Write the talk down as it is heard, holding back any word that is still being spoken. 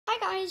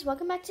guys,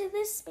 welcome back to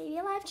this Baby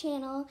Alive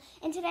channel,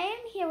 and today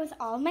I'm here with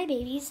all of my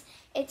babies.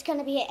 It's going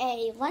to be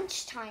a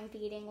lunchtime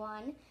feeding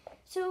one.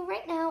 So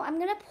right now I'm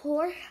going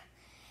to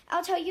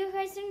I'll tell you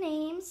guys their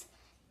names,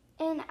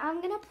 and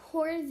I'm going to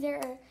pour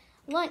their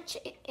lunch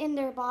in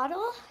their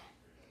bottle,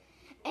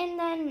 and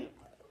then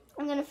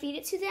I'm going to feed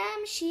it to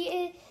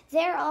them.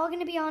 They're all going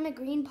to be on a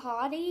green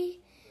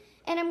potty,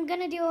 and I'm going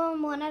to do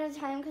them one at a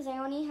time because I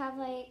only have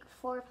like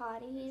 4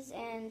 potties,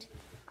 and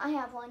I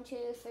have 1, 2,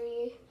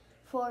 3,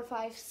 4,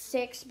 5,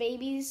 6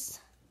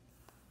 babies.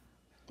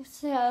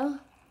 So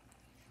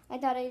I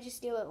thought I'd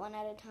just do it one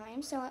at a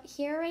time. So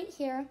right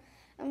here,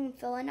 I'm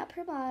filling up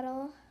her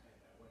bottle.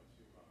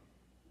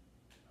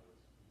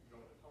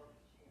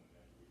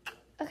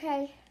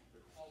 Okay.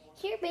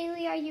 Here,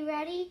 Bailey, are you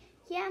ready?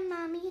 Yeah,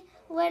 Mommy.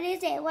 What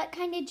is it? What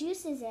kind of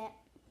juice is it?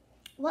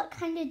 What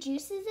kind of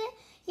juice is it?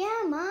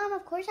 Yeah, Mom,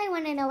 of course I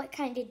want to know what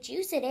kind of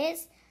juice it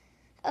is.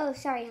 Oh,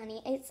 sorry,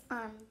 honey.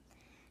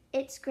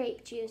 It's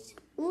grape juice.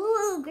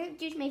 Ooh, grape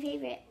juice, my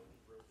favorite.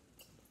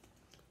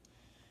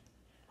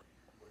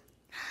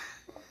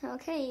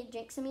 Okay,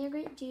 drink some of your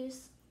grape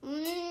juice.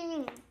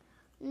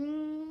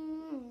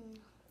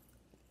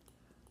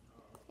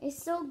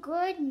 It's so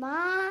good,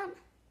 Mom.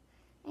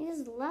 I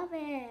just love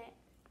it.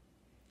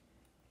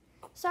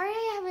 Sorry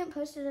I haven't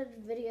posted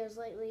videos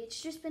lately.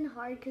 It's just been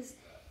hard because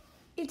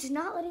it's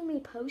not letting me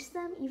post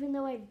them even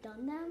though I've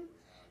done them.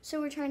 So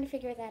we're trying to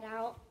figure that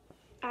out.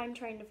 I'm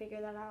trying to figure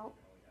that out.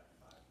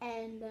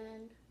 And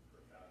then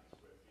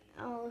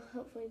I'll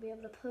hopefully be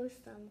able to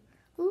post them.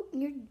 Ooh,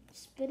 you're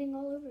spitting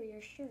all over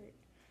your shirt.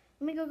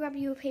 Let me go grab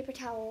you a paper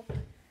towel.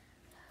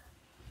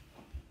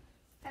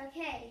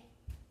 Okay.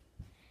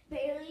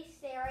 Bailey,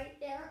 stay right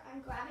there.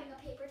 I'm grabbing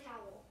a paper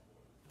towel.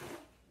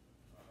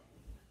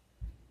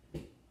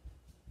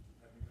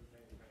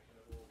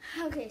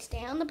 Okay,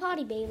 stay on the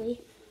potty,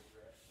 Bailey.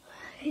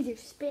 You're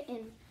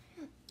spitting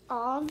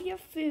all of your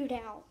food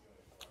out.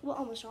 Well,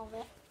 almost all of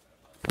it.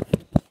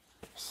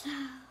 So,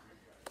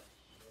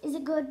 is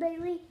it good,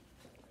 Bailey?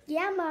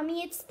 Yeah,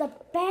 Mommy, it's the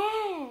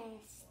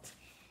best.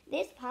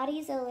 This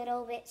potty's a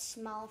little bit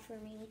small for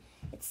me.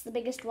 It's the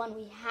biggest one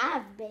we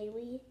have,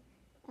 Bailey.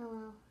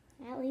 Oh,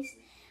 well, at least.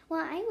 Well,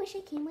 I wish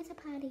it came with a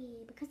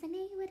potty because then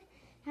it would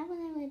have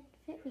one that would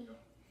fit me.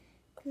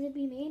 Because it'd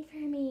be made for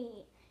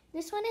me.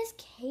 This one is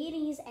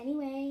Katie's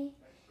anyway.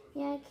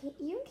 Yeah,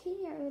 you and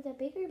Katie are the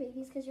bigger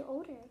babies because you're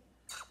older.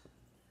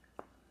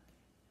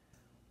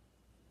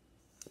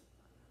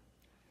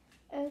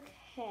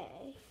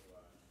 Okay.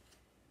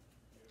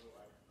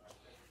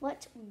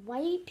 Let's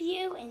wipe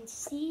you and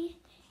see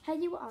how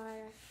you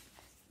are.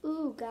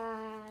 Ooh,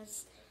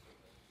 guys.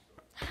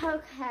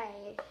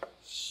 Okay.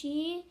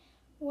 She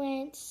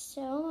went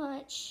so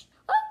much.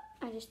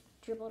 Oh, I just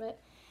dribbled it.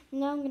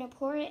 Now I'm going to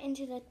pour it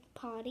into the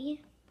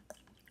potty.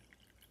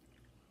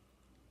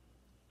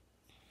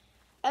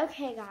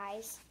 Okay,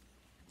 guys.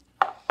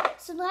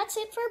 So that's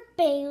it for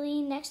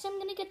Bailey. Next, I'm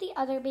going to get the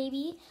other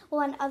baby.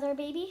 One other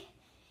baby.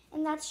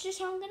 And that's just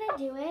how I'm going to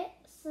do it.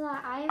 So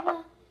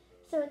that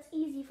so it's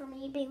easy for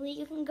me. Bailey,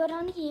 you can go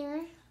down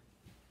here.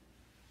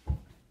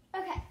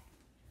 Okay.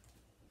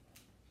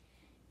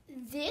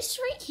 This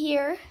right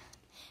here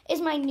is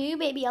my new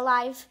baby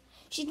alive.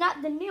 She's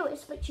not the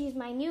newest, but she's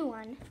my new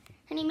one.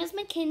 Her name is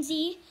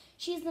Mackenzie.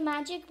 She's the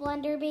Magic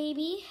Blender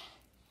baby.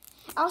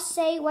 I'll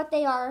say what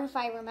they are if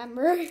I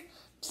remember.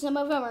 Some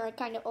of them are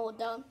kind of old,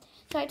 though.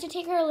 So I had to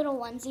take her little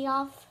onesie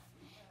off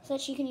so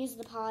that she can use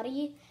the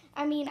potty.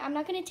 I mean, I'm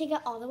not going to take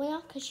it all the way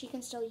off because she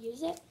can still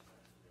use it.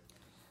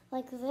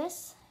 Like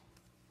this.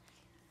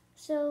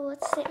 So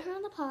let's sit her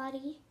on the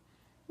potty.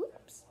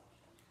 Whoops.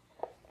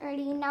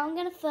 Alrighty, now I'm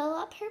going to fill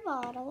up her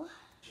bottle.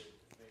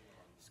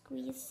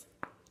 Squeeze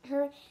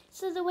her.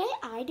 So the way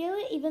I do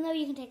it, even though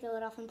you can take the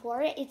lid off and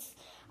pour it,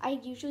 I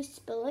usually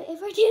spill it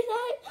if I do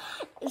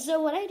that.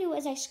 So what I do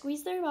is I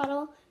squeeze their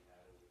bottle,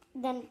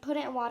 then put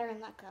it in water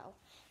and let go.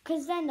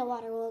 Because then the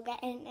water will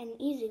get in an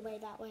easy way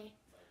that way.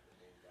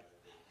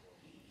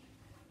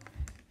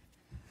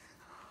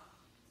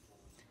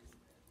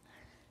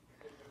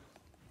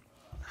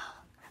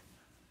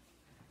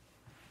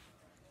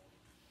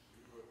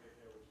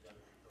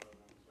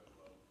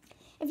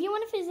 If you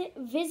want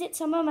to visit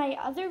some of my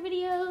other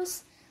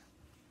videos,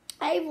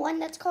 I have one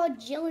that's called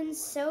Jill and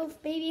Soph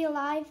Baby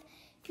Alive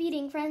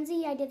Feeding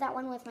Frenzy. I did that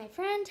one with my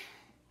friend.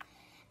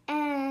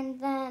 And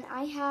then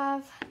I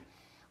have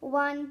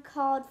one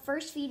called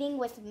First Feeding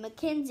with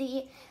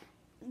Mackenzie,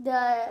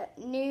 the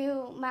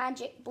new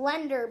Magic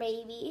Blender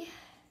baby.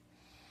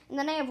 And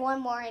then I have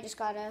one more. I just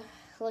got to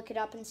look it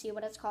up and see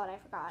what it's called. I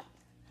forgot.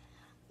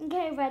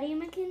 Okay, ready,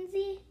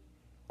 Mackenzie?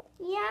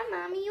 Yeah,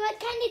 Mommy. What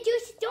kind of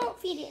juice? Don't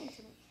feed it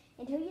into me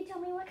until you tell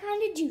me what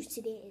kind of juice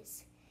it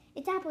is.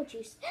 It's apple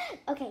juice.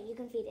 Okay, you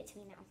can feed it to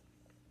me now.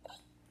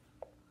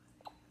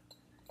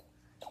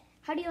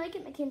 How do you like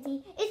it,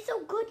 Mackenzie? It's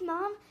so good,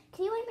 Mom.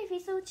 Can you wipe my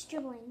face so it's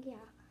dribbling? Yeah.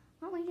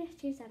 Mom, we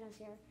just use that as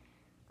your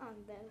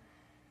bed.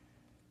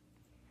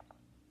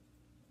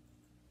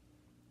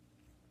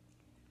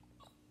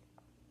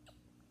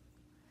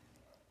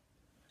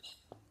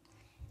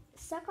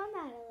 Suck on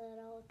that a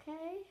little,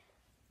 okay?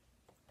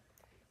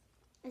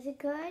 it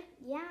good?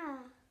 Yeah.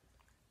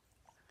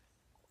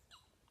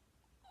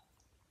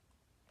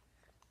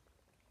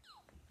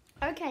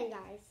 Okay,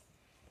 guys.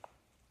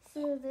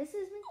 So this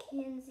is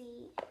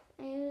Mackenzie.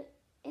 In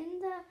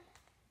the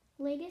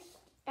latest,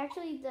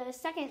 actually the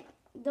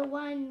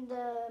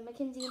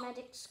Mackenzie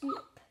Magic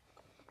Scoop.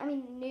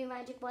 New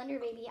Magic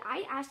Blender Baby.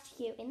 I asked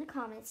you in the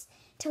comments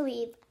to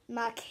leave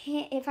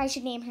if I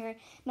should name her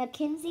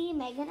Mackenzie,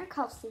 Megan, or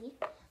Kelsey.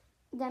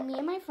 Then me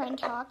and my friend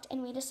talked,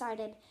 and we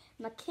decided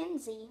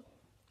Mackenzie.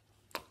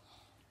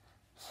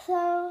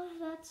 So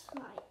that's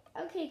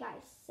fine. Okay,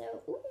 guys.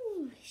 So,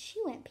 ooh, she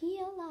went pee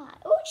a lot.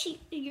 Oh,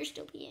 you're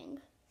still peeing.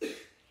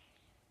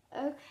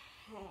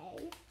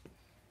 Okay.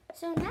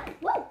 So now,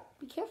 whoa,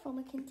 be careful,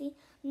 Mackenzie.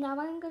 Now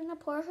I'm gonna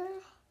pour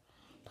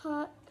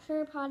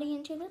her potty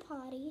into the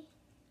potty.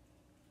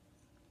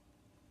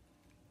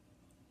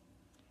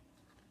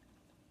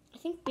 I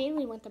think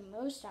Bailey went the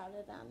most out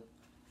of them.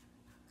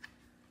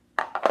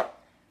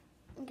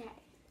 Okay.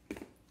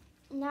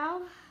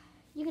 Now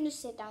you can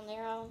just sit down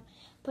there. I'll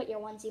put your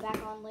onesie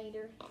back on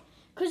later.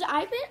 Cause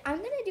I'm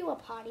gonna do a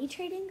potty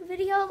training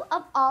video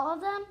of all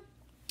of them.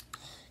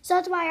 So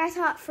that's why I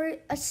thought for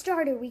a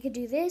starter we could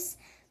do this,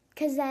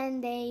 because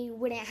then they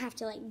wouldn't have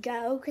to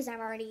go, because I'm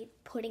already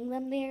putting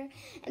them there.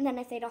 And then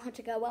if they don't have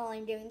to go while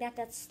I'm doing that,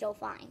 that's still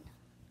fine.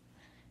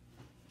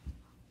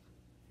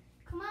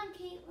 Come on,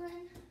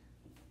 Caitlin.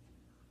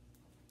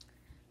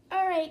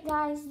 All right,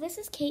 guys, this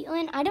is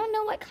Caitlin. I don't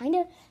know what kind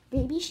of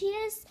baby she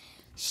is.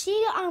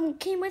 She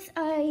came with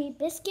a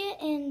biscuit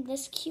and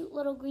this cute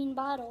little green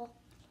bottle.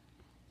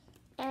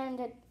 And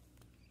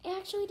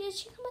actually, did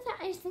she come with that?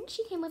 I think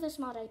she came with a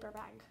small diaper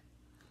bag.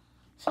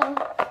 So,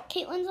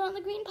 Caitlin's on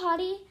the green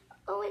potty.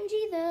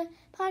 OMG, the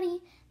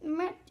potty,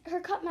 her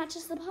cup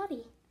matches the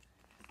potty.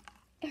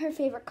 Her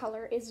favorite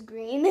color is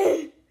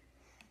green.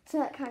 So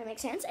that kind of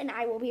makes sense. And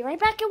I will be right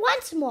back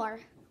once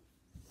more.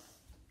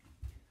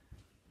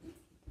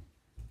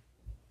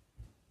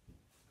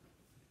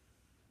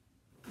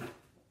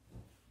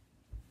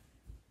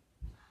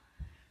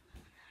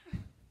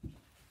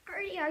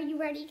 Are you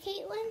ready,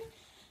 Caitlin,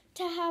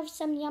 to have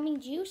some yummy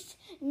juice?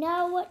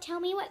 No, tell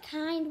me what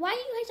kind. Why are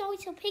you guys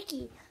always so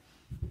picky?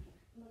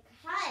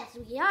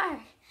 Because we are.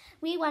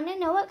 We want to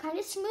know what kind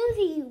of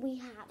smoothie we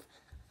have.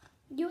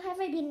 You have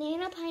a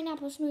banana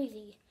pineapple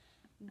smoothie,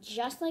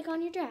 just like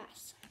on your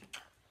dress.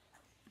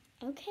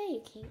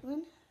 Okay,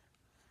 Caitlin,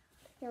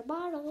 your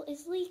bottle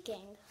is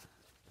leaking.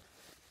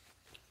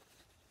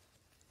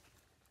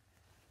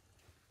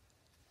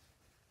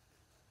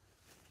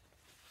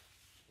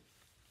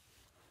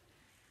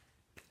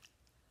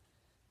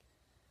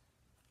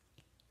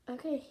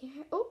 Okay,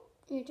 here. Oh,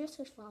 your dress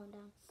is falling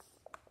down.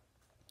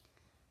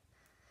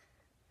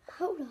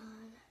 Hold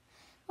on.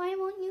 Why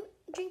won't you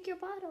drink your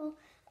bottle?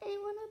 I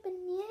want a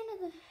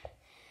banana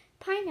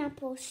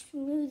pineapple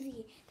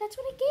smoothie. That's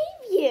what I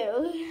gave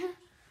you.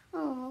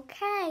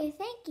 Okay,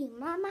 thank you,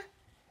 Mama.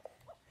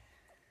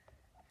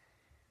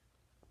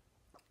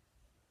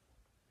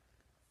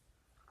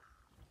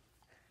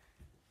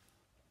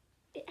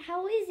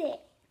 How is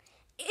it?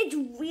 It's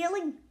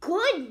really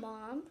good,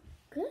 Mom.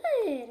 Good.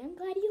 I'm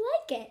glad you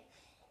like it.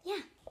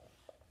 Yeah.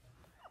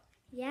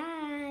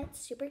 Yeah, it's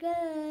super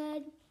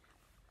good.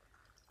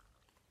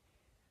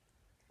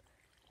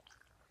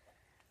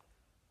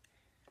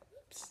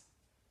 Oops.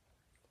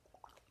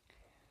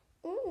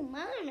 Ooh,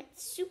 Mom,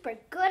 it's super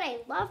good. I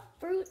love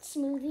fruit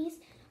smoothies.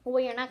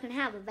 Well, you're not going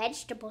to have a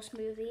vegetable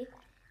smoothie.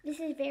 This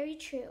is very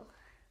true.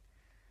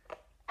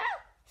 Oh,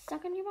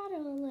 stuck on your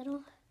bottle a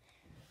little.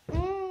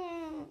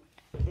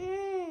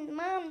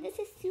 Mom, this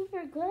is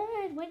super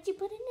good. What did you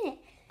put in it?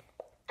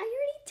 I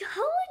already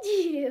told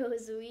you,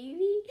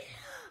 sweetie.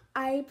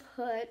 I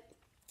put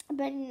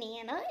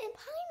banana and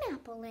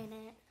pineapple in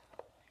it.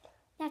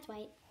 That's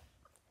right.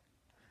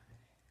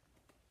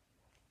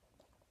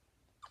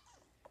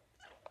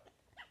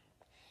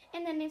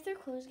 And then if their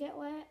clothes get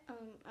wet,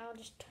 I'll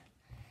just,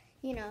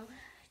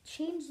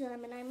 change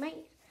them. And I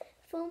might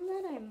film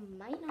that, I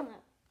might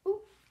not.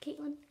 Ooh,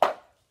 Caitlin.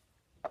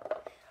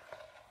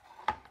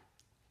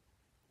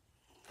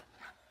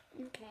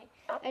 Okay,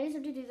 I just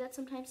have to do that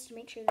sometimes to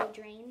make sure they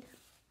drained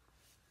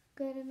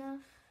good enough.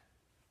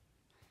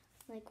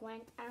 Like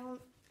went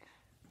out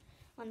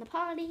on the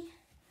potty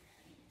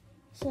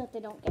so that they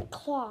don't get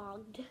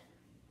clogged.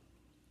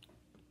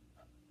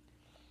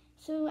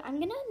 So I'm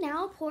gonna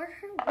now pour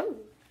her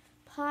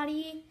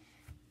potty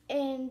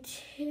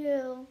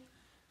into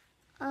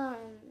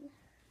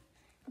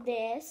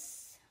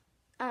this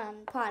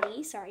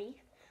potty, sorry.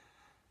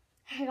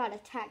 I got a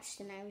text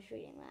and I was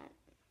reading that.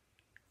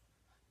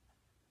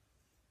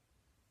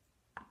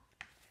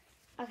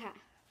 Okay.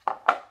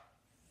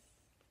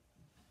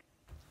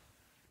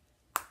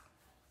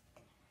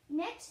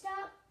 Next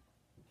up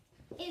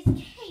is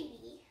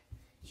Katie.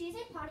 She's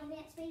a potty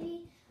dance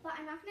baby, but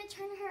I'm not going to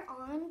turn her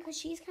on because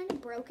she's kind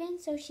of broken,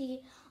 so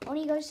she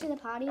only goes to the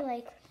potty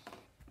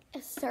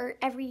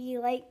every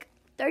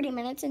 30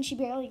 minutes and she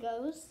barely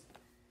goes.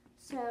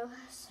 So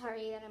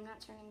sorry that I'm not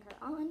turning her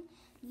on.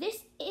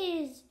 This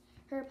is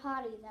her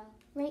potty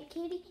though. Right,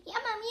 Katie? Yeah,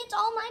 Mommy, it's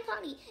all my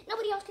potty.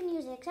 Nobody else can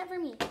use it except for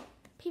me.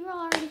 People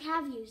already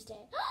have used it.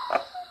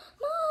 Mom,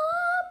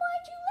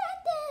 why'd you let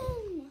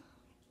them?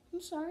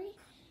 I'm sorry.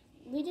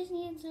 We just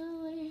need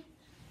some.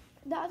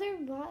 The other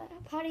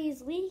potty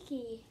is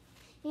leaky,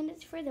 and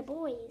it's for the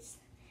boys.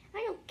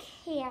 I don't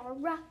care.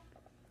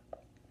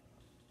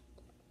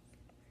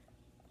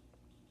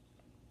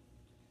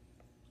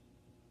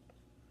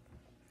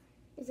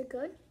 Is it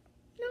good?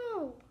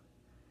 No.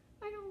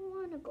 I don't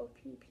want to go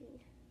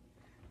pee-pee.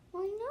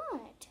 Why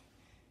not?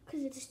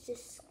 Because it's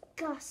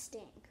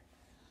disgusting.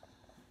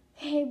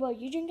 Hey, well,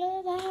 you drink out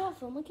of that.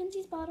 Fill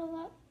Mackenzie's bottle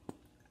up.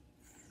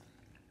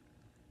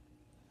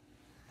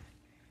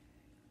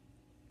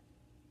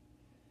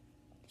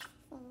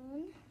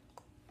 Fun.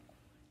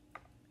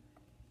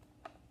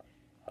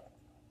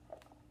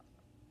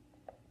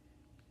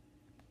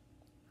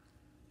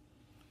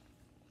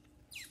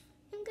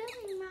 I'm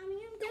going, Mommy.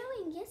 I'm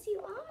going. Yes,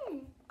 you are.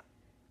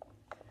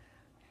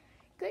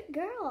 Good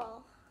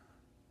girl.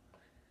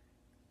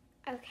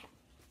 Okay.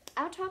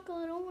 I'll talk a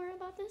little more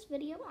about this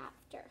video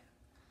after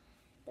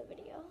the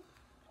video.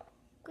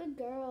 Good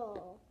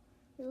girl.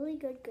 Really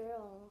good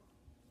girl.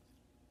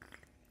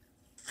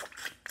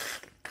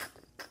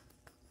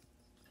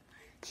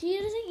 She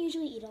doesn't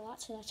usually eat a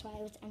lot, so that's why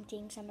I was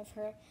emptying some of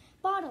her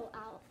bottle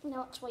out.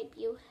 Now let's wipe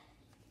you.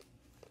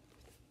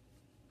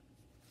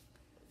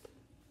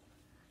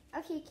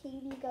 Okay,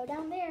 Katie, go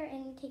down there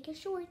and take your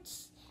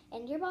shorts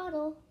and your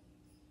bottle.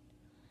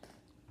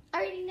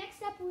 Alrighty,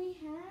 next up we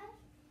have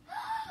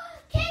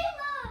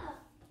Kayla!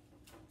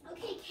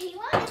 Okay,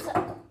 Kayla is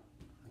a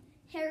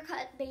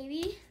haircut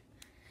baby.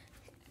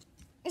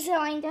 So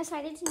I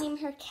decided to name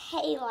her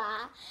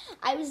Kayla.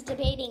 I was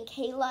debating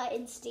Kayla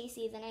and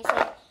Stacy. Then I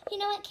said, you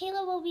know what?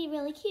 Kayla will be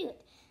really cute.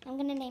 I'm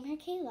going to name her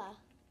Kayla.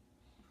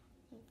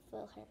 And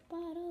fill her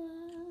bottle up.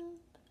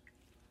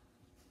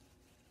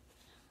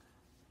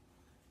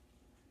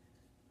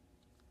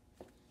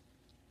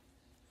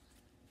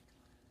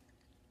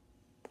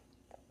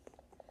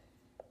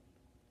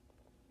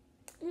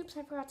 Oops,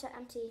 I forgot to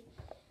empty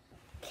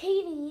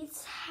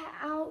Katie's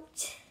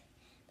out.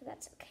 But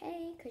that's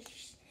okay, because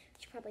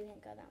she probably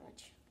didn't go that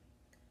much.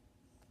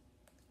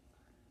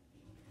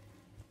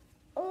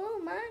 Oh,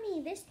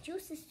 Mommy, this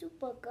juice is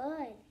super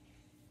good.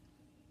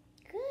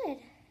 Good.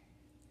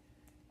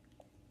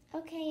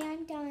 Okay,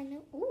 I'm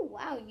done. Ooh,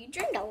 wow, you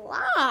drink a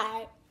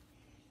lot.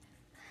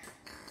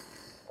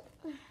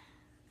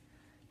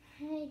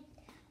 Oh,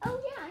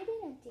 yeah, I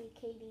did empty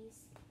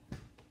Katie's.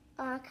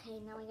 Okay,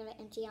 now we're going to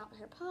empty out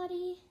her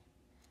potty.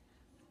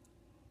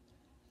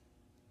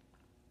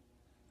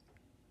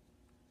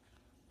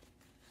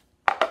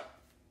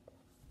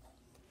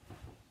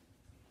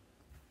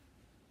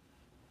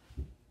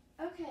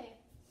 Okay,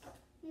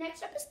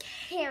 next up is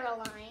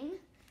Caroline.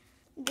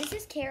 This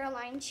is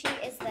Caroline. She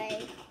is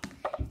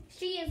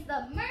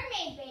the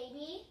mermaid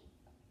baby.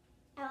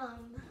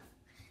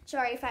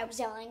 Sorry if I was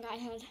yelling. I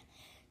had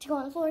to go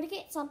on the floor to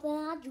get something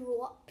I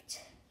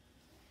dropped.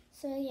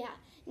 So yeah,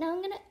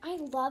 now I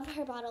love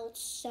her bottle.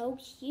 It's so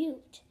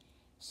cute.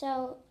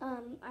 So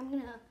I'm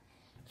gonna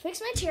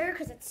fix my chair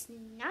because it's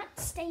not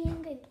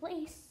staying in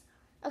place.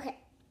 Okay,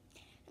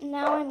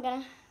 now I'm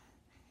gonna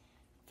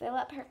fill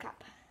up her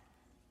cup.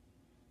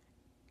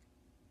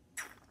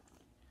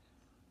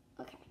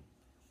 Okay.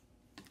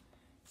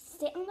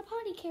 Sit on the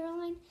potty,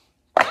 Caroline.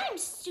 I'm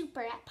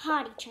super at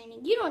potty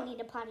training. You don't need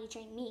to potty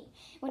train me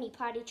when you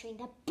potty train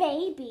the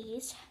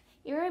babies.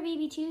 You're a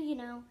baby too, you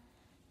know.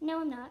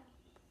 No, I'm not.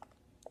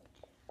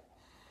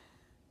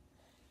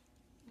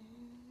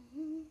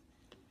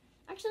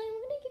 Actually, I'm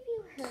going to give you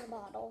her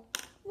bottle.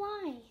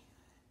 Why?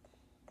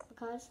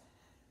 Because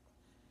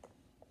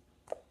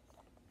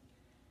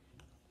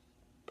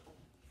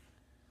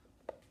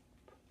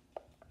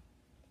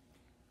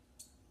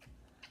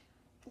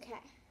okay.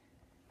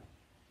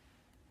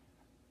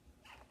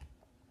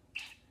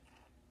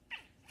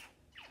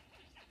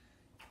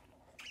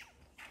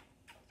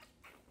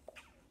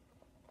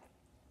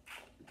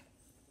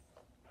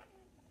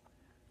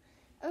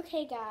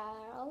 Okay,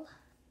 girl.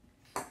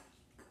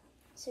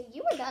 So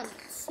you were done.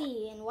 Let's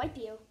see and wipe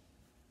you.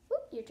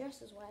 Oop, your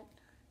dress is wet.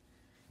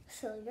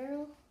 Silly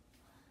girl.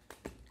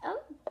 Oh,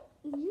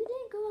 you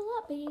didn't go a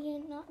lot, but you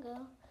did not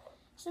go.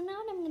 So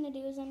now what I'm going to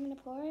do is I'm going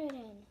to pour it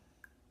in.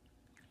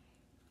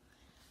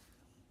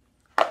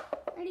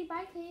 Ready?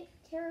 Bye,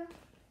 Kara.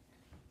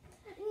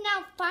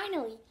 Now,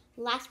 finally,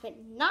 last but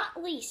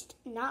not least,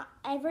 not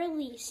ever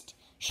least,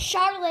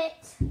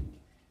 Charlotte.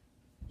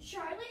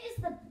 Charlotte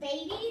is the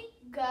baby.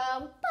 Go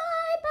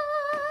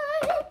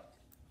bye-bye.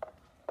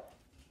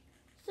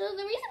 So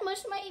the reason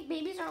most of my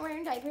babies aren't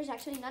wearing diapers,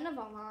 actually none of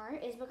them are,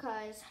 is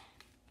because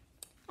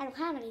I don't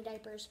have any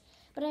diapers.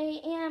 But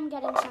I am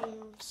getting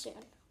some soon.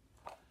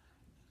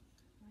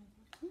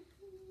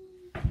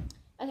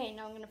 Okay,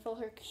 now I'm going to fill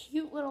her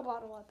cute little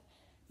bottle up.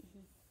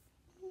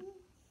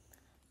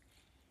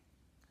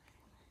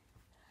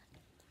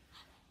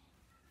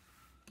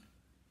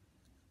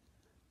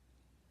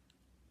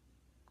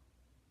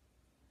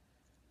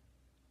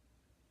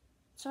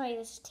 Sorry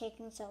this is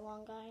taking so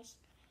long, guys.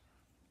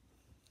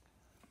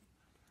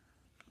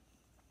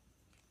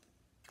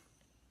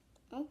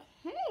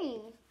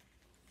 Okay.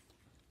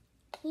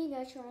 Here you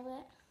go,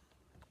 Charlotte.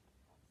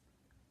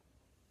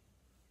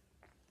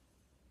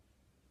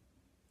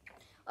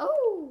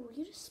 Oh,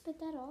 you just spit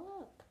that all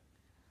up.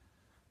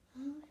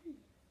 Okay.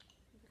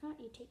 I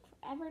forgot you take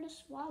forever to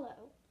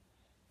swallow.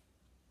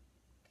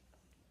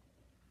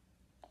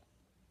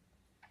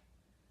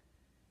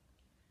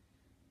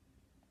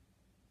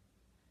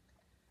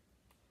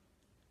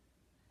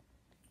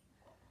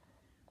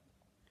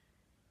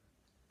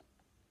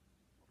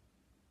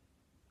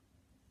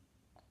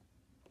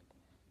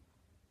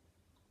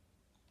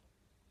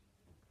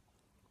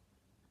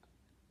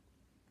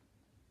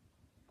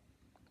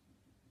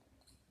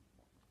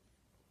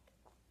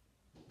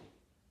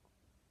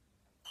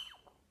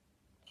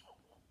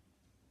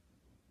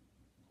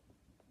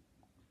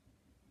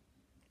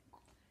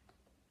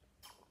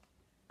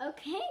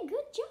 Okay,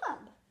 good job.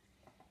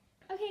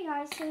 Okay,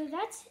 guys, so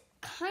that's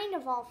kind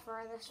of all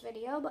for this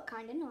video, but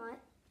kind of not.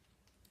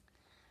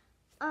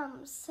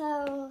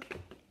 So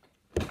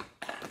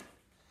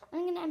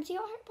I'm gonna empty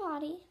out her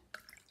potty.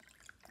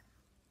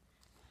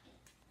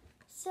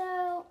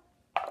 So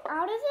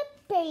out of the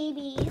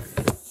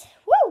babies,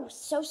 woo,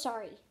 so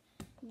sorry.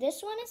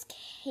 This one is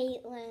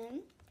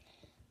Caitlin.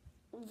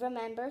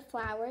 Remember,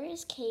 Flower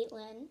is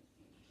Caitlin.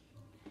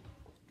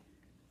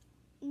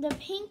 The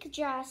pink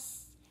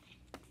dress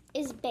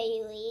is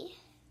Bailey.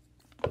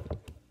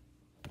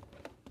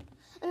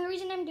 And the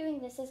reason I'm doing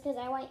this is because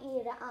I want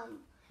you to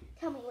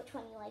tell me which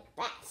one you like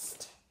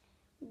best.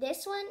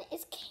 This one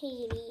is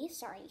Katie.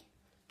 Sorry.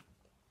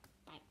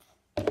 Back.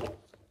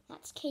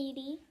 That's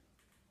Katie.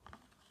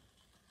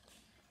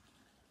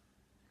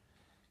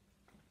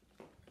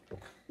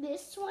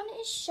 This one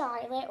is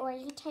Charlotte, or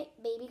you can type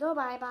Baby Go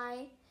Bye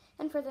Bye.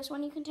 And for this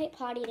one, you can type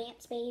Potty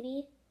Dance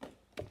Baby.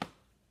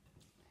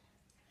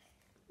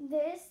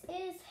 This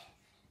is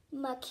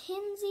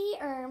Mackenzie,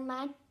 or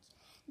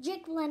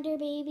Magic Blender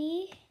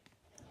Baby.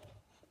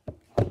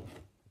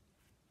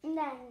 And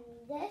then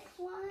this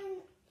one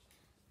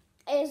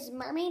is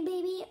Mermaid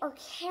Baby, or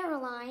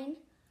Caroline.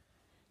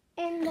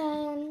 And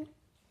then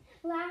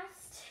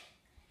last,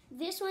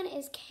 this one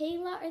is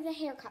Kayla, or the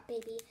Haircut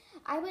Baby.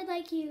 I would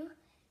like you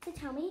to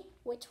tell me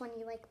which one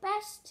you like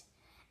best.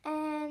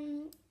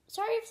 And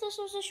sorry if this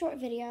was a short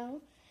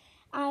video.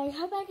 I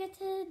hope I get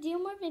to do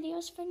more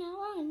videos from now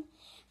on.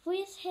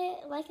 Please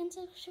hit like and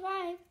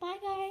subscribe. Bye,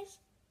 guys.